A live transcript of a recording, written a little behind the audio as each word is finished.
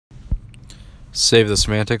Save the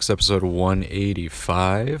Semantics, episode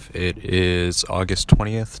 185. It is August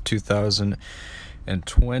 20th,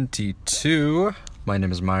 2022. My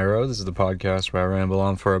name is Myro. This is the podcast where I ramble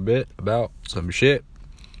on for a bit about some shit.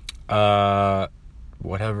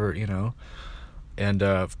 Whatever, And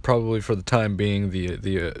probably for the time being,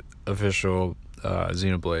 the official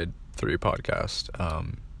Xenoblade 3 podcast,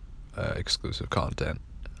 exclusive content,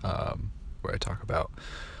 where I talk about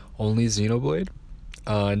only Xenoblade.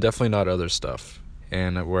 And definitely not other stuff,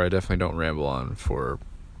 and where I definitely don't ramble on for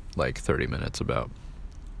like 30 minutes about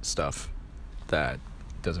stuff that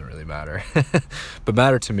doesn't really matter, but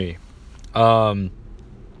matter to me. I'll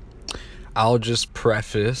just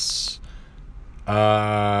preface,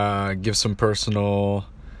 give some personal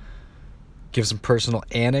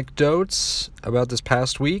anecdotes about this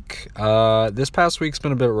past week. This past week's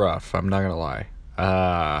been a bit rough, I'm not gonna lie.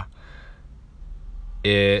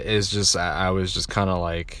 It is just, I was just kind of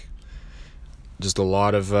like, just a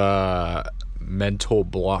lot of mental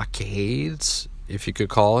blockades, if you could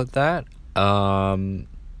call it that. I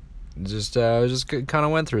just kind of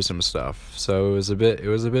went through some stuff, so it was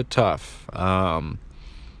a bit tough. And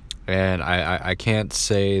I can't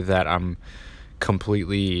say that I'm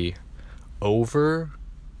completely over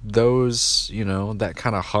those, that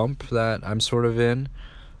kind of hump that I'm sort of in.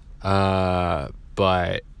 But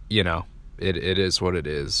it is what it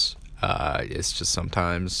is. It's just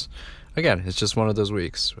sometimes, again, it's just one of those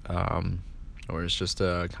weeks, where it's just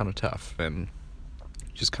kind of tough, and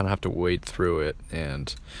you just kind of have to wade through it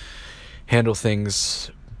and handle things,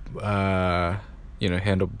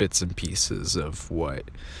 handle bits and pieces of what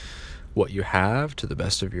you have to the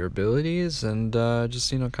best of your abilities, and just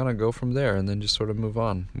kind of go from there, and then just sort of move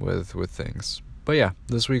on with things. But yeah,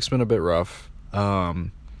 this week's been a bit rough. But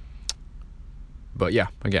yeah,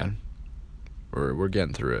 again, we're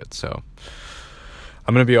getting through it, so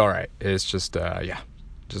I'm gonna be all right. It's just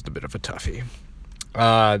just a bit of a toughie.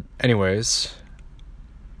 Anyways,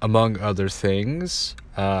 among other things,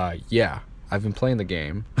 I've been playing the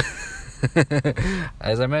game.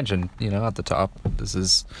 As I mentioned, at the top, this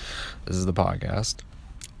is the podcast.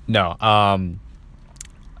 No, I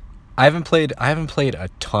haven't played a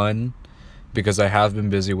ton because I have been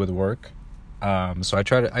busy with work. So I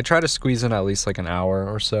try to squeeze in at least like an hour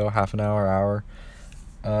or so, half an hour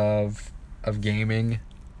of gaming,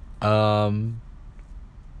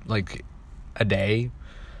 like a day.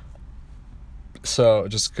 So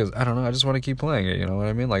just because, I don't know, I just want to keep playing it. You know what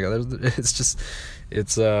I mean? Like, it's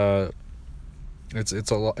a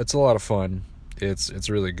lot of fun. It's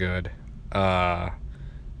really good.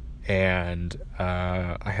 And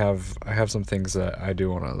I have some things that I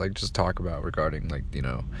do want to like just talk about regarding, like,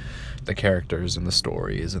 the characters and the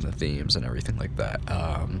stories and the themes and everything like that.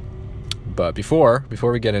 But before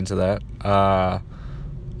we get into that,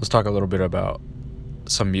 let's talk a little bit about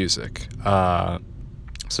some music. So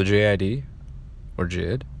JID, or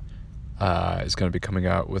JID, is going to be coming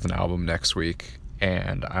out with an album next week,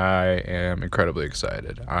 and I am incredibly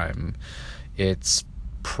excited. It's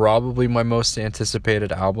probably my most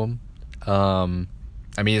anticipated album.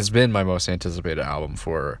 It's been my most anticipated album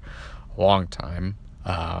for a long time.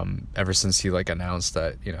 Ever since he announced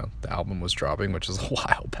that, the album was dropping, which is a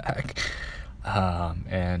while back.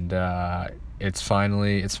 And it's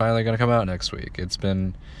finally gonna come out next week. It's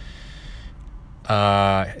been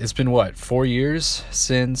what, 4 years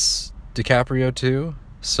since DiCaprio 2?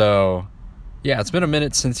 So yeah, it's been a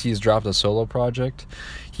minute since he's dropped a solo project.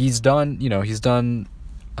 He did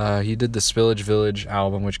the Spillage Village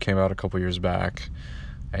album, which came out a couple years back,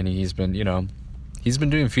 and he's been doing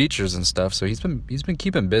features and stuff, so he's been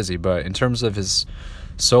keeping busy. But in terms of his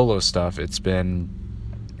solo stuff, it's been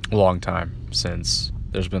a long time since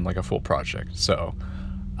there's been like a full project. So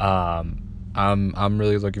I'm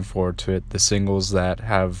really looking forward to it. The singles that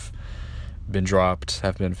have been dropped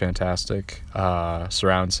have been fantastic.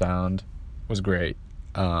 Surround sound was great.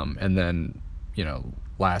 And then,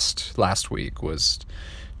 last week was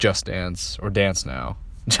Just Dance, or Dance Now.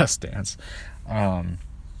 Just Dance.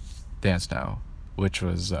 Dance Now, which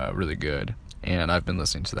was really good, and I've been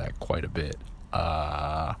listening to that quite a bit.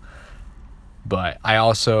 But I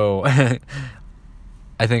also, I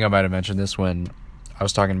think I might have mentioned this when I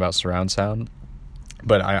was talking about surround sound,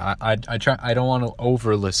 but I don't want to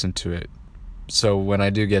over listen to it. So when I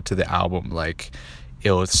do get to the album, like,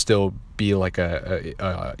 it'll still be like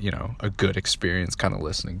a good experience, kind of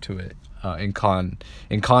listening to it in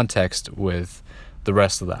context with the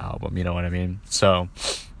rest of the album. You know what I mean? So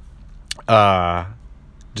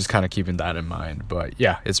just kind of keeping that in mind. But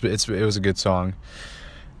yeah, it was a good song.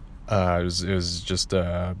 It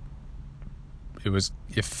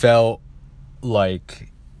felt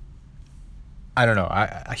like I don't know.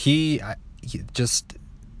 He just,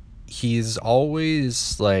 he's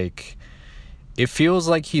always like, it feels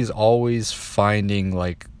like he's always finding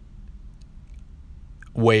like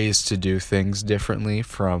ways to do things differently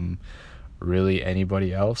from really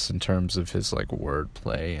anybody else in terms of his like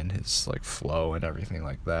wordplay and his like flow and everything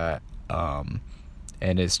like that. And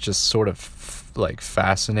it's just sort of like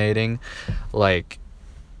fascinating. Like,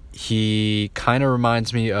 he kind of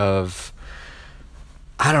reminds me of,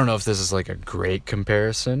 I don't know if this is like a great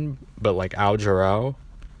comparison, but like Al Jarreau.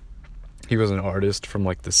 He was an artist from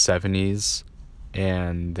like the 70s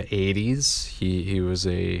and the 80s. He was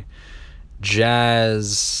a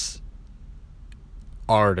jazz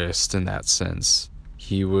artist in that sense.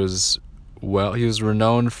 He was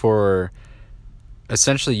renowned for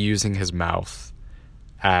essentially using his mouth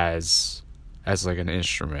as like an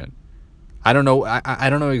instrument. I don't know. I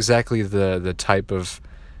don't know exactly the type of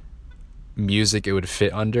music it would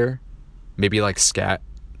fit under. Maybe like scat,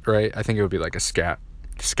 right? I think it would be like a scat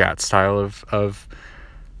style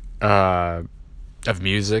of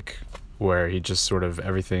music, where he just sort of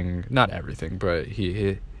everything, not everything, but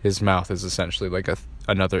his mouth is essentially like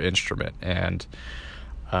another instrument. And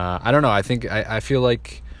I don't know. I feel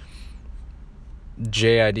like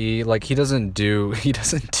JID, like, he doesn't do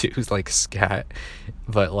like scat,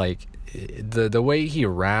 but like the way he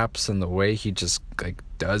raps and the way he just like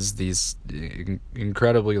does these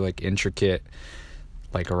incredibly like intricate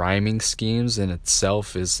like rhyming schemes in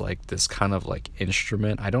itself is like this kind of like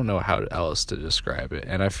instrument. I don't know how else to describe it,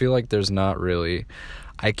 and I feel like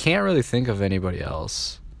I can't really think of anybody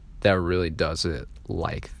else that really does it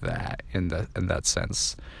like that in that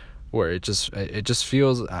sense, where it just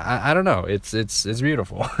feels, I don't know, it's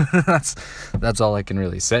beautiful. that's all I can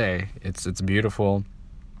really say. It's beautiful.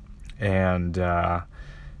 And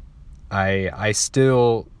I've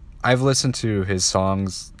listened to his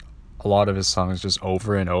songs, a lot of his songs, just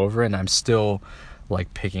over and over, and I'm still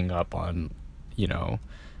like picking up on,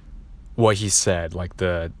 what he said, like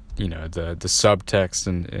the subtext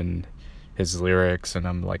in his lyrics, and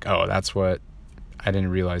I'm like, oh, that's what, I didn't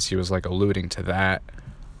realize he was like alluding to that,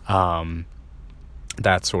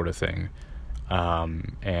 that sort of thing.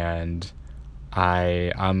 And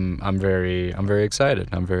I'm very excited.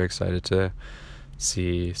 I'm very excited to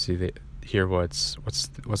hear what's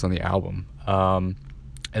on the album.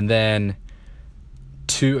 And then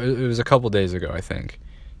it was a couple days ago, I think,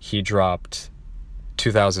 he dropped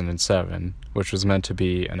 2007, which was meant to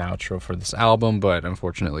be an outro for this album, but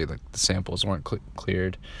unfortunately, like, the samples weren't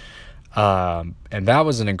cleared. And that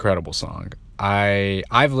was an incredible song. I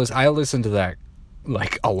listened to that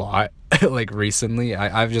like a lot, like recently.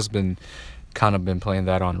 I've just been playing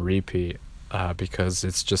that on repeat, because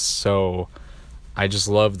it's just so, I just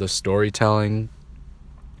love the storytelling.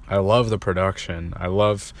 I love the production. I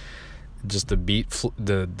love just the beat,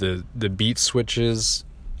 the beat switches.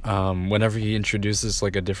 Whenever he introduces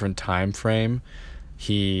like a different time frame,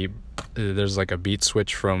 there's like a beat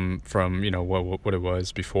switch from what it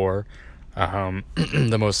was before.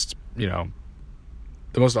 The most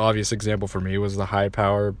obvious example for me was the high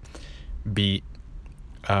power beat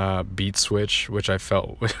switch, which I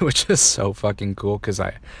felt which is so fucking cool, because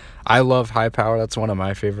I love high power. That's one of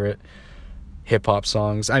my favorite hip hop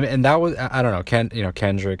songs. I mean, and that was, I don't know,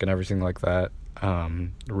 Kendrick and everything like that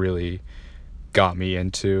really got me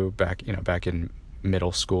into back in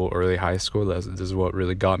middle school, early high school. This is what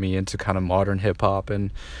really got me into kind of modern hip hop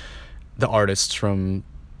and the artists from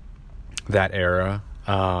that era.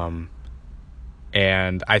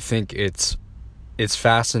 And I think it's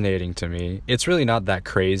fascinating to me. It's really not that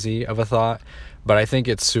crazy of a thought, but I think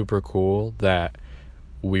it's super cool that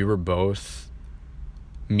we were both,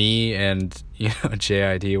 me and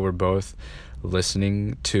JID, were both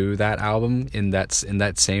listening to that album in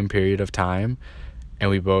that same period of time,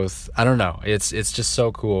 and we both, I don't know, it's just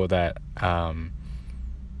so cool that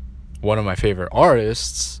one of my favorite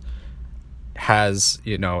artists has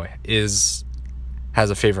a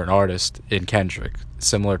favorite artist in Kendrick,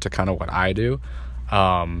 similar to kind of what I do.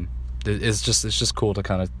 It's just cool to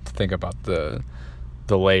kind of think about the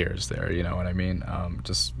layers there, you know what I mean?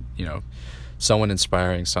 Someone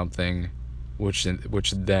inspiring something, which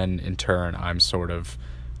then in turn I'm sort of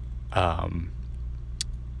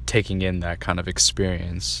taking in that kind of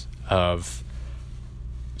experience of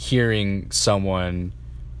hearing someone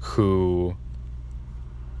who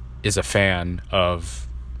is a fan of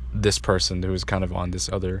this person who was kind of on this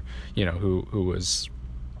other, who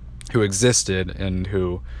existed and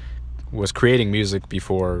who was creating music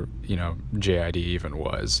before JID even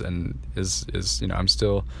was, and is I'm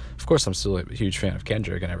still a huge fan of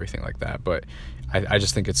Kendrick and everything like that, but I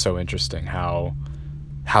just think it's so interesting how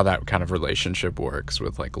how that kind of relationship works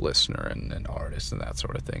with like listener and artist and that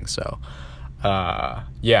sort of thing. So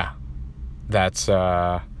yeah, that's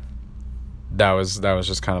that was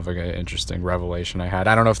just kind of like an interesting revelation I had.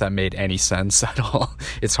 I don't know if that made any sense at all.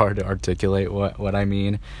 It's hard to articulate what I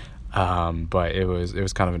mean, but it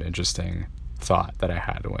was kind of an interesting thought that I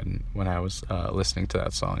had when I was listening to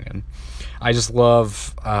that song. And I just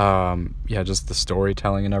love just the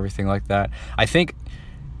storytelling and everything like that. I think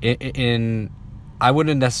in I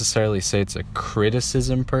wouldn't necessarily say it's a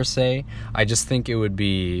criticism per se. I just think it would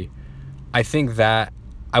be, I think that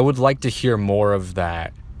I would like to hear more of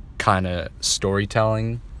that kind of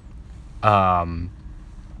storytelling from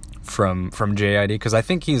JID, because I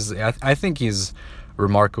think he's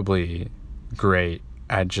remarkably great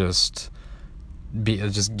at just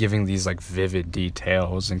giving these like vivid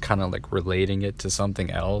details and kind of like relating it to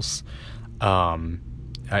something else.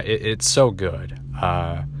 It's so good.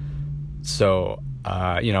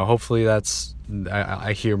 Hopefully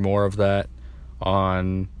I hear more of that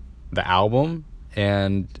on the album.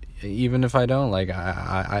 And even if I don't, like,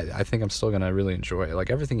 I think I'm still gonna really enjoy it.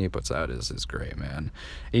 Like, everything he puts out is great, man.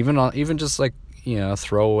 Even just like,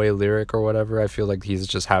 throwaway lyric or whatever, I feel like he's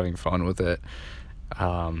just having fun with it.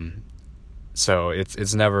 So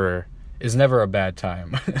it's never a bad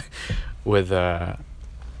time with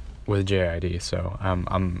JID. So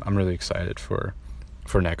I'm really excited for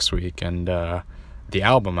next week, and the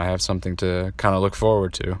album. I have something to kind of look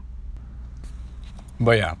forward to.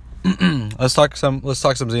 But yeah. Let's talk some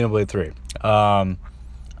Xenoblade 3. I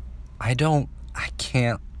don't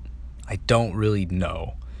really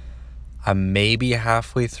know. I'm maybe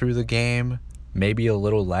halfway through the game, maybe a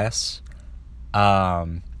little less. I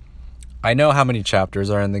know how many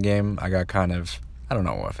chapters are in the game. I got kind of, I don't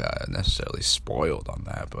know if I necessarily spoiled on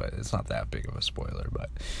that, but it's not that big of a spoiler.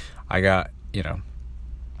 But I got,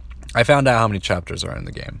 I found out how many chapters are in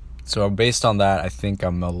the game. So based on that, I think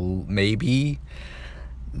I'm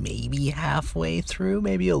maybe halfway through,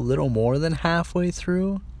 maybe a little more than halfway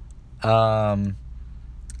through. I'm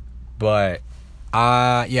loving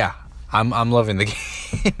the game.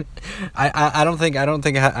 I don't think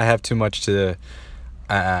I have too much to.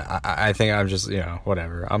 I think I'm just,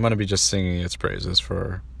 whatever. I'm gonna be just singing its praises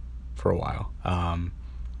for a while. And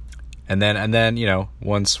then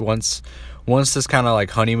once this kind of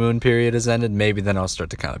like honeymoon period is ended, maybe then I'll start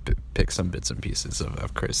to kind of pick some bits and pieces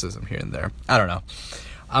of criticism here and there. I don't know.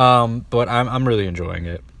 But I'm really enjoying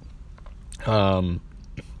it.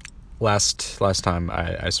 Last time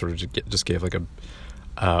I sort of just gave like a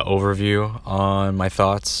overview on my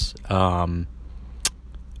thoughts on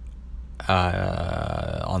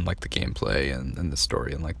like the gameplay and the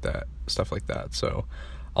story and like that stuff like that. So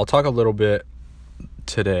I'll talk a little bit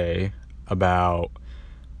today about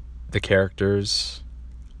the characters,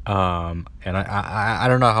 and I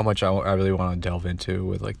don't know how much I really want to delve into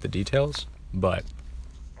with like the details, but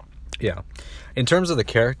yeah, in terms of the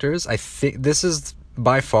characters, I think this is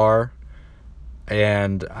by far,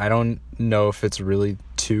 and I don't know if it's really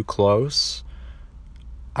too close,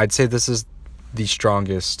 I'd say this is the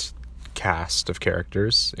strongest cast of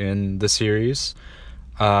characters in the series.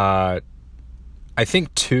 I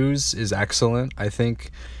think 2's is excellent. I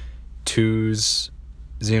think Xenoblade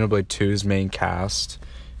 2's main cast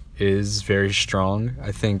is very strong.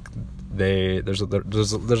 I think there's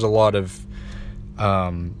a lot of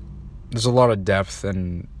depth,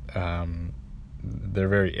 and they're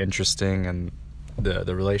very interesting, and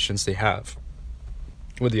the relations they have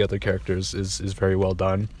with the other characters is very well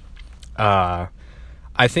done. I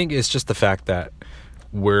think it's just the fact that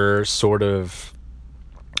we sort of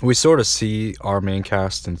see our main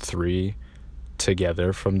cast in 3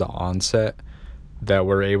 together from the onset, that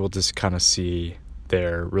we're able to kind of see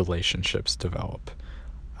their relationships develop.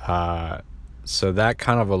 So that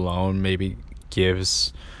kind of alone maybe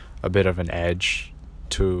gives a bit of an edge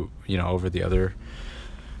to, over the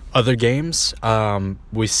other games.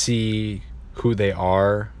 We see who they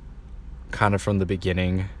are kind of from the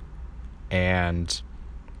beginning, and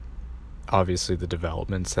obviously the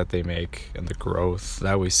developments that they make and the growth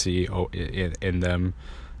that we see in them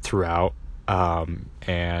throughout.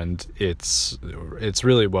 And it's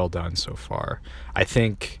really well done so far. I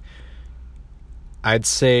think I'd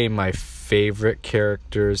say my favorite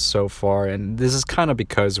characters so far, and this is kind of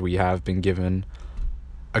because we have been given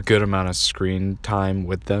a good amount of screen time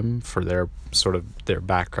with them for their sort of their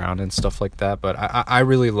background and stuff like that, but I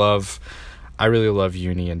really love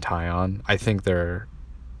Uni and Taion. I think they're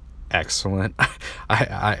excellent.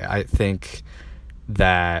 I think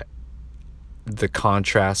that the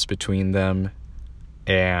contrast between them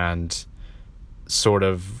and sort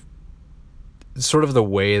of sort of the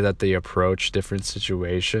way that they approach different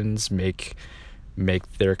situations make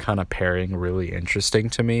their kind of pairing really interesting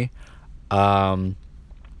to me. Um,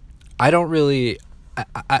 I don't really.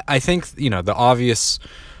 I think, the obvious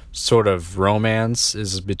sort of romance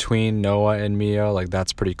is between Noah and Mio. Like,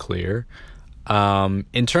 that's pretty clear.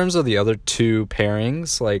 In terms of the other two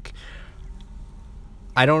pairings, like,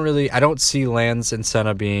 I don't see Lance and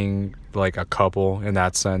Senna being like a couple in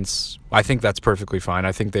that sense. I think that's perfectly fine.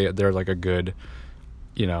 I think they're like a good,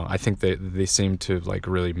 I think they seem to like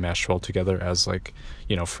really mesh well together as like,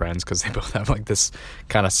 friends, because they both have like this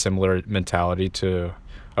kind of similar mentality to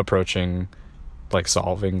approaching like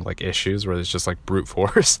solving like issues where it's just like brute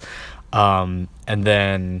force. And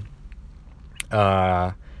then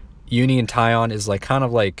Uni and Tyon is like kind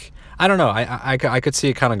of like, I don't know. I could see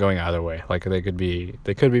it kind of going either way. Like they could be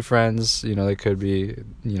friends. They could be,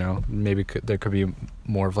 maybe there could be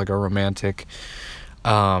more of like a romantic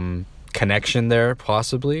connection there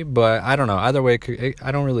possibly. But I don't know. Either way,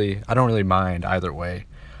 I don't really mind either way.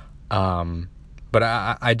 But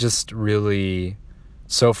I just really,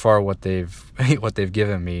 so far what they've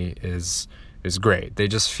given me is great. They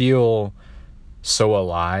just feel so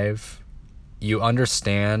alive. You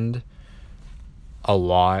understand a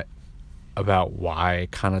lot about why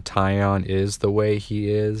kind of Tyon is the way he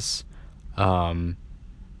is.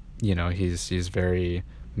 He's very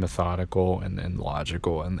methodical and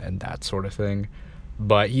logical and that sort of thing.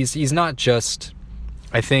 But he's not just,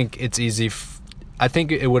 I think it's easy I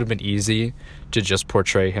think it would have been easy to just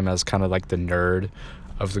portray him as kind of like the nerd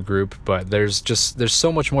of the group, but there's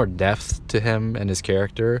so much more depth to him and his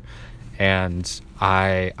character, and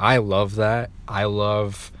I love that. I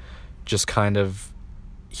love just kind of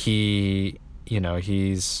he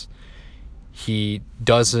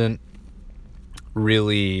doesn't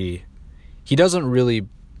really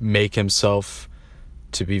make himself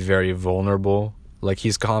to be very vulnerable. Like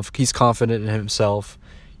he's confident in himself.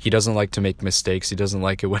 He doesn't like to make mistakes. He doesn't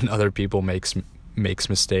like it when other people makes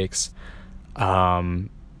mistakes.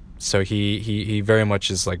 So he very much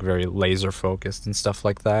is like very laser focused and stuff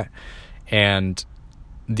like that. And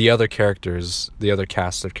the other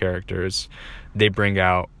cast of characters, they bring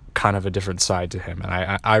out kind of a different side to him,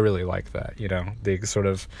 and I really like that. They sort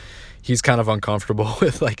of, he's kind of uncomfortable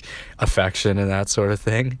with like affection and that sort of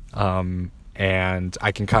thing. And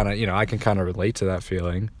I can kind of relate to that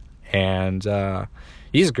feeling. And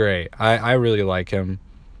he's great. I really like him.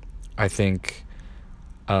 I think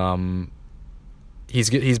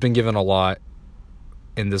he's been given a lot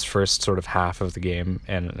in this first sort of half of the game,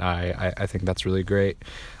 and I think that's really great.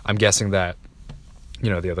 I'm guessing that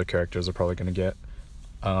the other characters are probably going to get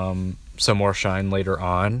some more shine later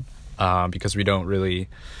on, because we don't really,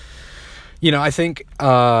 I think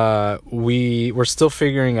we're still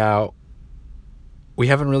figuring out. We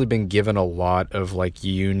haven't really been given a lot of like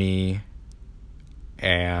Uni,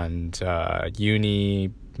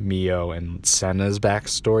 Mio, and Senna's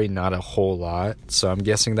backstory. Not a whole lot, so I'm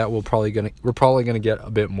guessing that we're probably gonna get a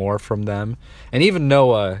bit more from them. And even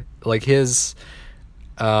Noah, like his,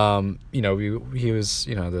 he was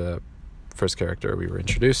the first character we were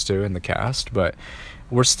introduced to in the cast, but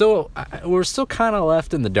we're still kind of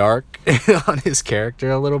left in the dark on his character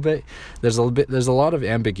a little bit. There's a lot of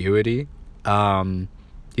ambiguity.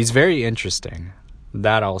 He's very interesting,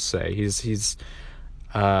 that I'll say. He's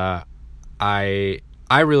I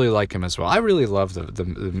really like him as well. I really love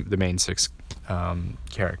the main six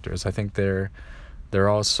characters. I think they're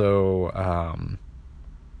also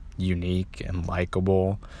unique and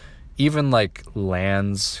likable. Even like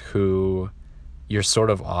Lance, who you're sort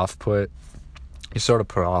of put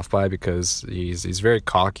off by because he's very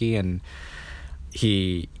cocky, and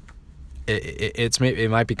it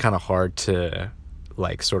might be kind of hard to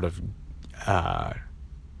like sort of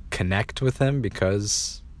connect with him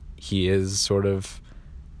because he is sort of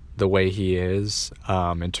the way he is,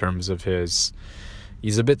 in terms of he's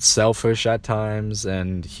a bit selfish at times,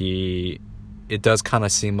 and it does kind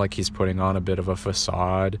of seem like he's putting on a bit of a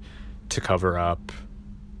facade to cover up,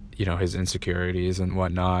 his insecurities and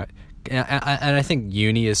whatnot. And I think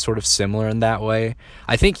Uni is sort of similar in that way.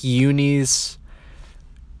 I think Uni's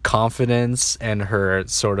confidence and her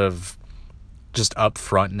sort of just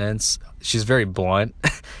upfrontness, she's very blunt.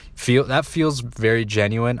 That feels very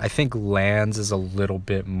genuine. I think Lance is a little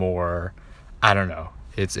bit more, I don't know.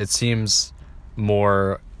 It seems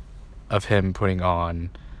more of him putting on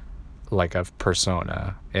like a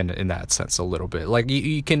persona in that sense a little bit. Like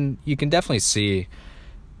you can definitely see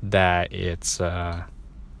that it's part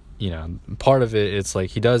of it's like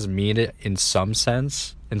he does mean it in some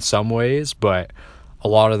sense, in some ways, but a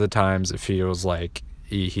lot of the times it feels like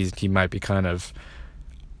he might be kind of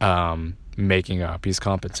making up. He's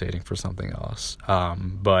compensating for something else.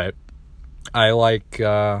 But I like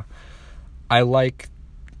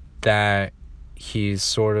that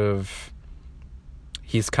he's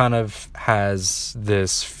kind of has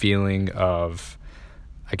this feeling of,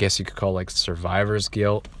 I guess you could call like survivor's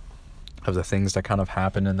guilt of the things that kind of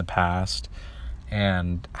happened in the past,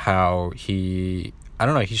 and how he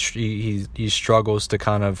struggles to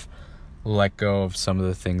kind of let go of some of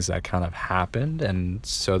the things that kind of happened. And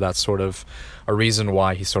so that's sort of a reason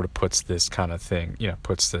why he sort of puts this kind of thing,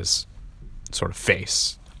 puts this sort of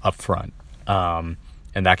face up front. And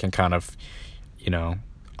that can kind of,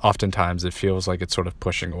 oftentimes it feels like it's sort of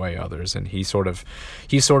pushing away others, and he sort of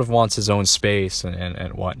wants his own space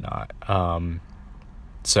and whatnot.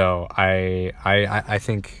 So I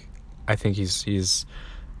think he's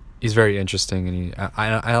very interesting, and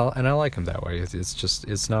I like him that way.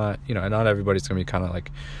 It's not, not everybody's gonna be kind of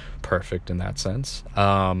like perfect in that sense.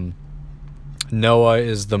 Noah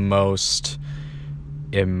is the most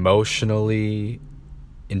emotionally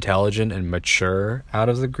intelligent and mature out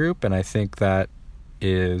of the group, and I think that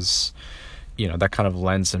is, that kind of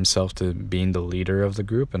lends himself to being the leader of the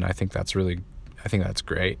group, and I think that's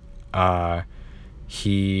great. And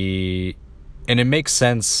it makes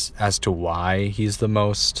sense as to why he's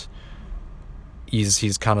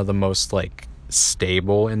kind of the most like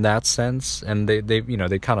stable in that sense, and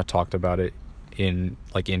they kind of talked about it in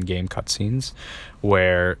like in-game cutscenes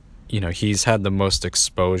where he's had the most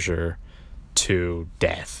exposure to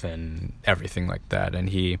death and everything like that, and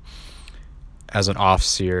he, as an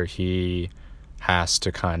Officer, he has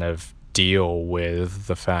to kind of deal with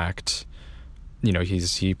the fact,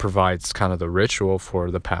 he provides kind of the ritual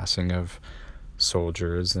for the passing of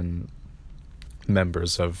soldiers and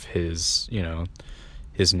members of his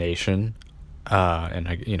nation, and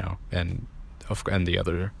the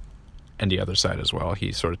other side as well.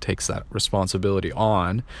 He sort of takes that responsibility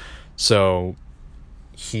on. So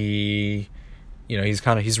he,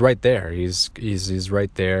 he's right there. He's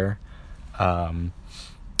right there.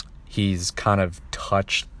 He's kind of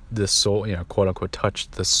touched the soul, quote unquote,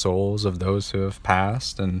 touched the souls of those who have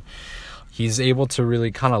passed, and he's able to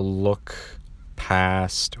really kind of look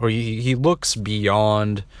past, or he looks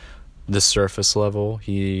beyond the surface level.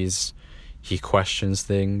 He questions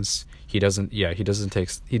things. He doesn't take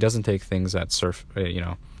things at surface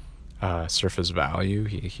value.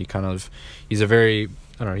 He's very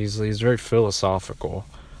philosophical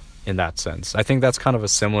in that sense. I think that's kind of a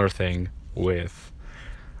similar thing with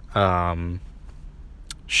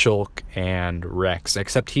Shulk and Rex,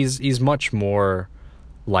 except he's much more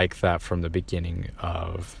like that from the beginning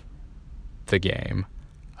of the game.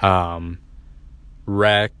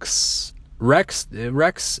 Rex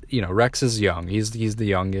is young. He's the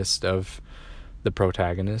youngest of the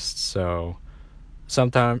protagonists, so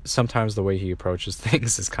sometimes the way he approaches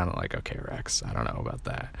things is kind of like, okay, Rex, I don't know about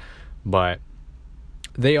that. But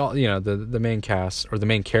they all, the main cast, or the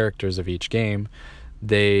main characters of each game,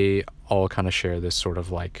 they all kind of share this sort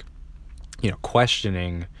of like,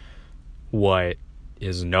 questioning what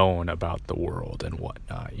is known about the world and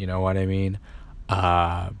whatnot, you know what I mean?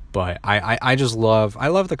 But I just love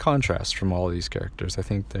the contrast from all of these characters. I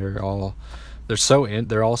think they're all so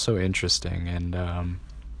interesting, and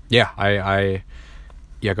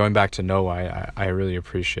going back to Noah, I really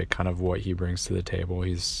appreciate kind of what he brings to the table.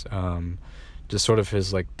 He's just sort of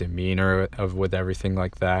his like demeanor with everything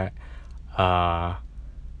like that.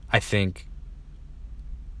 I think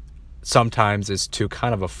sometimes it's to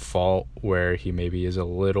kind of a fault where he maybe is a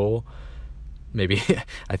little,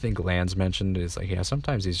 I think Lance mentioned is like, yeah,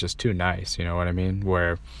 sometimes he's just too nice, you know what I mean?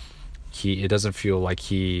 Where it doesn't feel like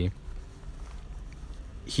he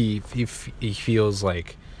feels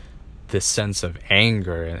like this sense of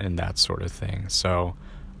anger and that sort of thing. So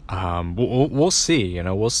we'll see,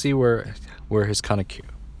 we'll see where his kind of,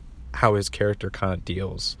 how his character kind of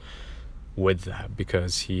deals with that,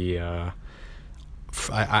 because he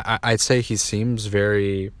I'd say he seems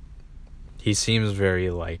very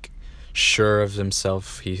like sure of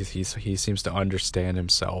himself. He seems to understand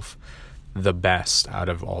himself the best out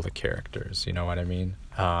of all the characters, you know what I mean?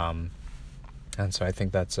 And so I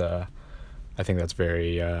think that's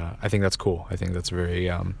very I think that's cool. I think that's very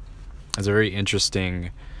it's a very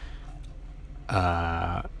interesting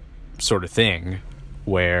sort of thing,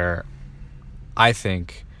 where I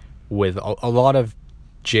think with a lot of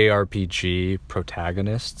JRPG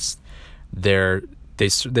protagonists, they're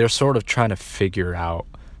sort of trying to figure out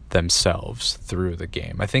themselves through the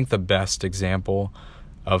game. I think the best example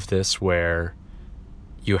of this, where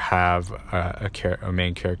you have a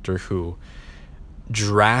main character who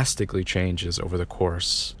drastically changes over the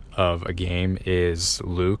course of a game is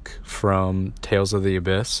Luke from Tales of the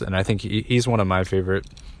Abyss, and I think he's one of my favorite,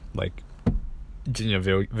 like,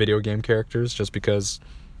 video game characters, just because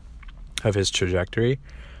of his trajectory.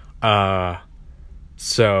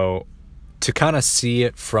 So to kind of see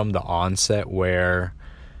it from the onset, where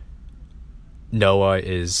Noah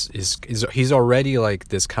is he's already like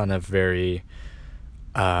this kind of very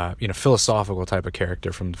philosophical type of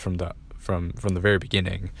character from the very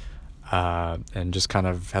beginning, and just kind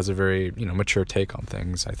of has a very mature take on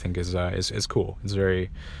things. I think is cool. It's very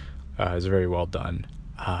well done.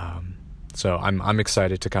 So I'm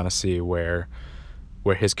excited to kind of see where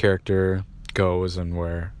his character goes and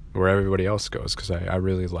where everybody else goes, because I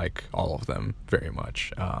really like all of them very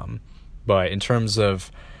much. But in terms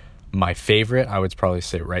of my favorite, I would probably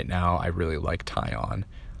say right now I really like Taion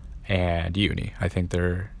and Uni. I think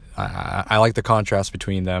I like the contrast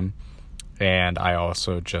between them, and I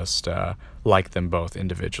also just like them both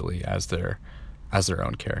individually as their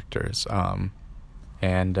own characters.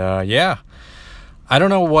 Yeah, I don't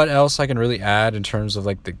know what else I can really add in terms of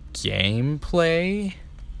like the gameplay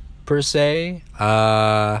per se,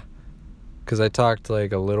 because I talked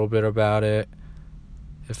like a little bit about it.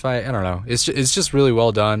 I don't know, it's just really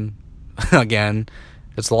well done. Again,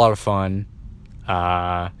 it's a lot of fun.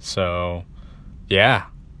 So yeah,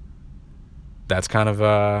 that's kind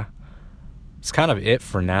of it's kind of it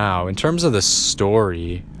for now. In terms of the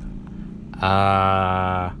story,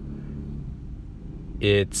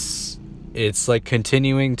 it's like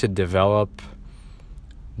continuing to develop.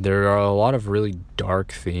 There are a lot of really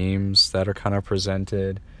dark themes that are kind of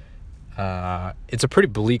presented. It's a pretty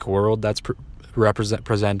bleak world that's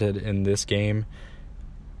presented in this game,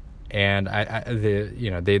 and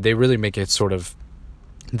they really make it sort of,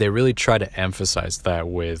 they really try to emphasize that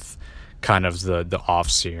with kind of the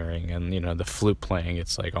off-searing and the flute playing.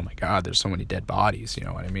 It's like, oh my god, there's so many dead bodies, you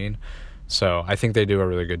know what I mean? So I think they do a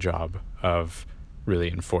really good job of really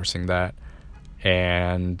enforcing that.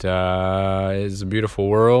 And it's a beautiful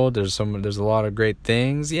world. There's a lot of great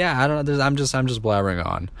things. Yeah, I don't know. I'm just blabbering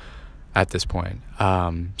on at this point.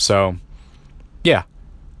 So yeah,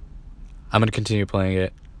 I'm gonna continue playing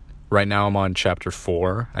it. Right now I'm on chapter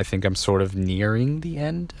 4. I think I'm sort of nearing the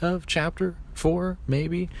end of chapter 4,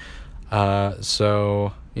 maybe.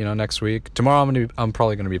 So next week, tomorrow I'm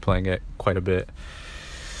probably gonna be playing it quite a bit.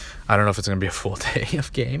 I don't know if it's gonna be a full day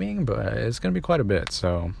of gaming, but it's gonna be quite a bit.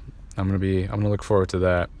 So I'm gonna look forward to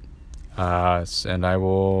that, and I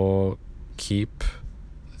will keep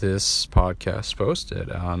this podcast posted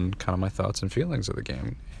on kind of my thoughts and feelings of the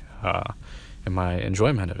game, and my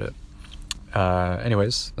enjoyment of it.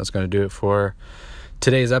 Anyways, that's gonna do it for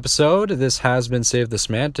today's episode. This has been Save the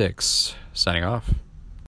Semantics, signing off.